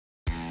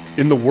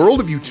In the world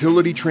of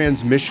utility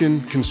transmission,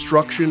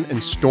 construction,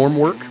 and storm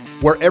work,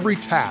 where every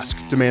task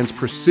demands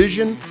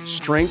precision,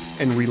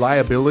 strength, and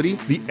reliability,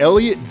 the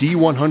Elliott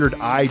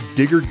D100i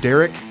Digger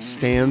Derrick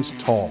stands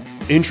tall.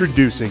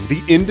 Introducing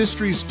the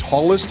industry's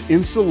tallest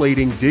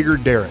insulating digger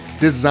derrick,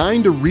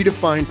 designed to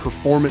redefine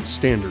performance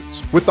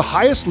standards. With the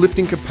highest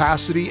lifting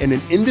capacity and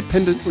an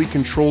independently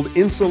controlled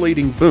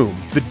insulating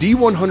boom, the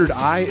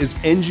D100i is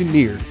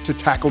engineered to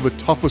tackle the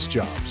toughest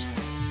jobs.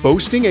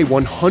 Boasting a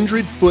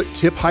 100-foot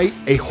tip height,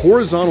 a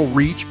horizontal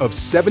reach of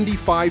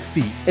 75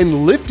 feet,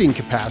 and lifting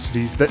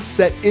capacities that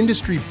set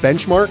industry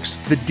benchmarks,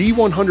 the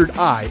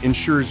D100i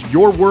ensures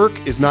your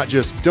work is not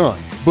just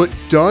done, but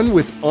done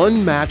with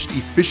unmatched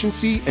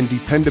efficiency and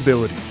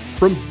dependability.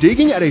 From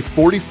digging at a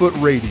 40-foot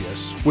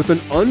radius with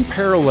an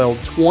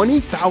unparalleled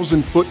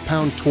 20,000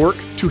 foot-pound torque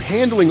to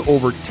handling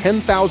over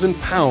 10,000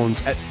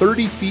 pounds at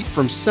 30 feet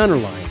from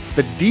centerline,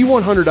 the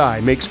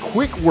D100i makes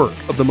quick work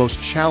of the most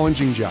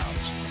challenging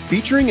jobs.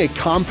 Featuring a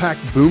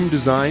compact boom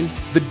design,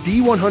 the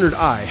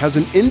D100i has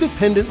an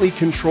independently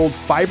controlled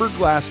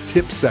fiberglass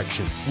tip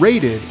section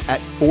rated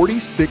at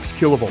 46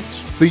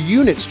 kilovolts. The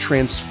unit's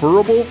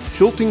transferable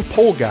tilting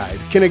pole guide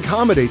can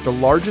accommodate the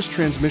largest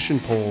transmission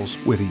poles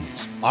with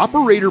ease.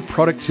 Operator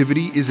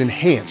productivity is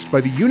enhanced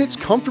by the unit's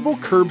comfortable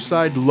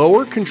curbside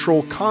lower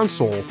control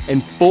console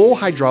and full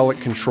hydraulic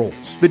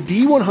controls. The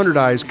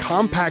D100i's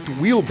compact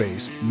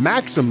wheelbase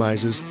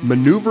maximizes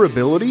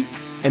maneuverability,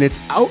 and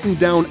its out and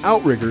down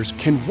outriggers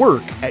can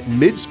work at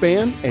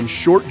mid-span and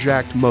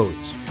short-jacked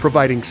modes,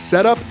 providing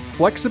setup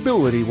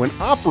flexibility when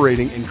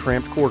operating in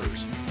cramped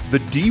quarters. The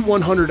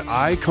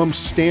D100i comes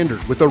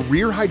standard with a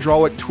rear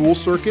hydraulic tool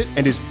circuit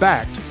and is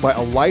backed by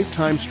a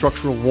lifetime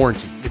structural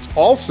warranty. It's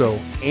also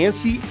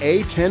ANSI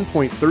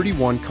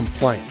A10.31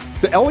 compliant.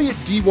 The Elliott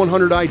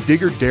D100i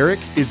Digger Derrick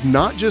is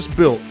not just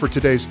built for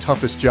today's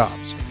toughest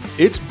jobs.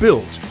 It's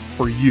built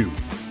for you.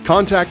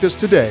 Contact us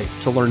today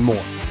to learn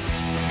more.